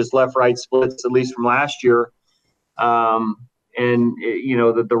 You look at his left-right splits, at least from last year, the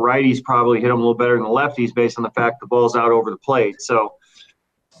righties probably hit him a little better than the lefties based on the fact the ball's out over the plate. So,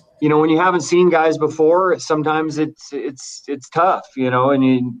 when you haven't seen guys before, sometimes it's tough,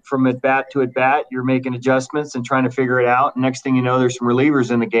 and from at bat to at bat, you're making adjustments and trying to figure it out. And next thing you know, there's some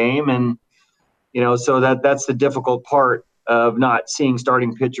relievers in the game. And, so that's the difficult part of not seeing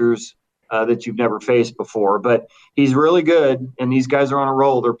starting pitchers that you've never faced before. But he's really good, and these guys are on a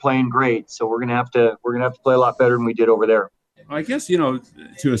roll. They're playing great. So we're gonna have to play a lot better than we did over there. I guess, to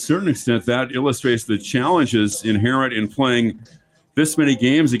a certain extent, that illustrates the challenges inherent in playing this many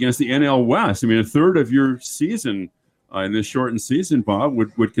games against the NL West. I mean, a third of your season in this shortened season, Bob,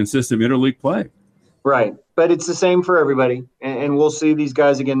 would consist of interleague play. Right. But it's the same for everybody. And we'll see these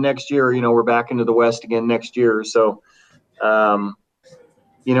guys again next year. We're back into the West again next year. So,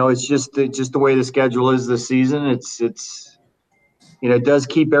 it's just the way the schedule is this season. It does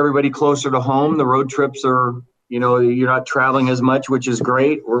keep everybody closer to home. The road trips are, you're not traveling as much, which is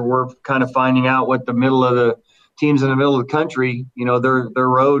great. We're kind of finding out what the teams in the middle of the country, their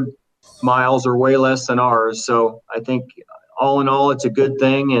road miles are way less than ours. So I think all in all, it's a good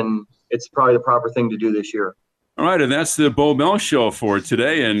thing, and it's probably the proper thing to do this year. All right, and that's the Bo Mel Show for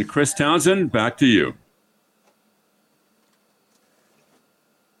today. And Chris Townsend, back to you.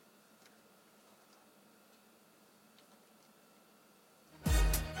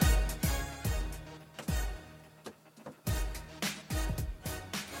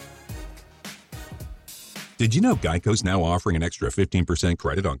 Did you know Geico's now offering an extra 15%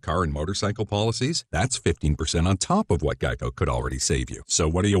 credit on car and motorcycle policies? That's 15% on top of what Geico could already save you. So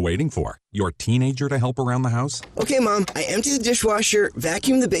what are you waiting for? Your teenager to help around the house? Okay, Mom, I emptied the dishwasher,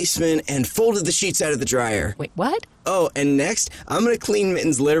 vacuumed the basement, and folded the sheets out of the dryer. Wait, what? Oh, and next, I'm going to clean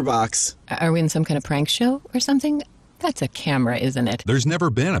Mitten's litter box. Are we in some kind of prank show or something? That's a camera, isn't it? There's never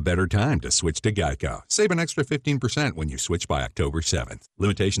been a better time to switch to Geico. Save an extra 15% when you switch by October 7th.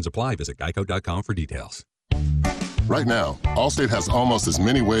 Limitations apply. Visit geico.com for details. Right now, Allstate has almost as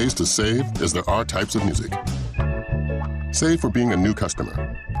many ways to save as there are types of music. Save for being a new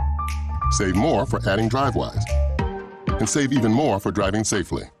customer. Save more for adding DriveWise. And save even more for driving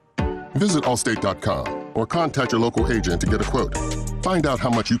safely. Visit Allstate.com or contact your local agent to get a quote. Find out how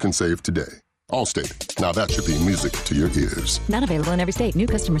much you can save today. Allstate. Now that should be music to your ears. Not available in every state. New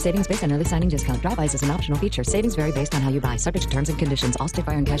customer savings based on early signing discount. DriveWise is an optional feature. Savings vary based on how you buy. Subject to terms and conditions. Allstate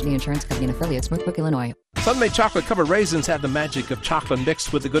Fire and Casualty Insurance Company and affiliates, Smoothbrook, Illinois. Sun-Maid chocolate-covered raisins have the magic of chocolate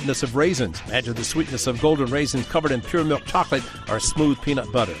mixed with the goodness of raisins. Imagine the sweetness of golden raisins covered in pure milk chocolate or smooth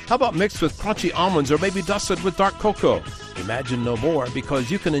peanut butter. How about mixed with crunchy almonds or maybe dusted with dark cocoa? Imagine no more,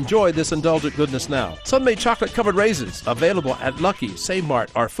 because you can enjoy this indulgent goodness now. Sun-Maid chocolate-covered raisins, available at Lucky, Save Mart,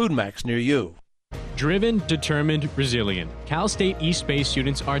 or Food Max near you. Driven, determined, resilient. Cal State East Bay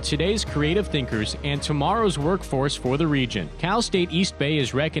students are today's creative thinkers and tomorrow's workforce for the region. Cal State East Bay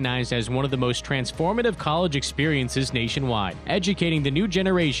is recognized as one of the most transformative college experiences nationwide, educating the new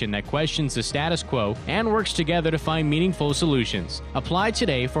generation that questions the status quo and works together to find meaningful solutions. Apply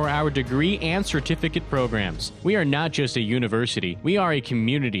today for our degree and certificate programs. We are not just a university, we are a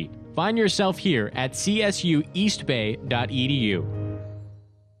community. Find yourself here at csueastbay.edu.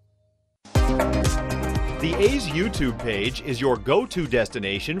 The A's YouTube page is your go-to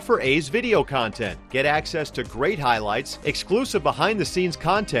destination for A's video content. Get access to great highlights, exclusive behind-the-scenes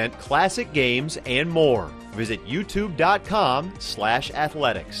content, classic games, and more. Visit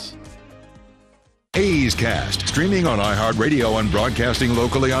youtube.com/athletics. A's Cast, streaming on iHeartRadio and broadcasting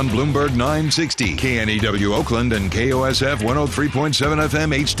locally on Bloomberg 960, KNEW Oakland, and KOSF 103.7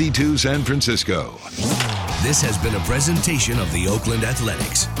 FM HD2 San Francisco. This has been a presentation of the Oakland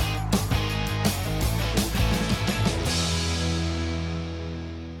Athletics.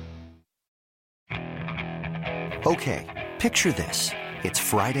 Okay, picture this. It's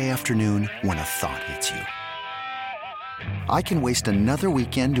Friday afternoon when a thought hits you. I can waste another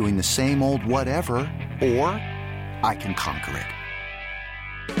weekend doing the same old whatever, or I can conquer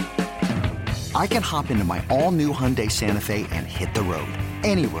it. I can hop into my all-new Hyundai Santa Fe and hit the road.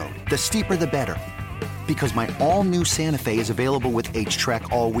 Any road. The steeper the better. Because my all-new Santa Fe is available with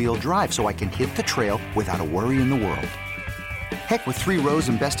H-Track all-wheel drive, so I can hit the trail without a worry in the world. Heck, with 3 rows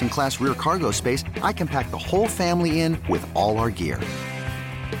and best-in-class rear cargo space, I can pack the whole family in with all our gear.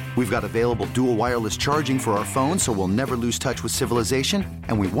 We've got available dual wireless charging for our phones, so we'll never lose touch with civilization,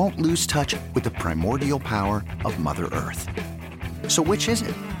 and we won't lose touch with the primordial power of Mother Earth. So which is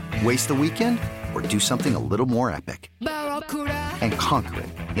it? Waste the weekend or do something a little more epic? And conquer it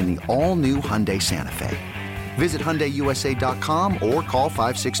in the all-new Hyundai Santa Fe. Visit HyundaiUSA.com or call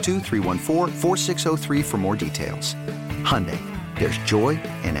 562-314-4603 for more details. Hyundai. There's joy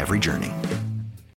in every journey.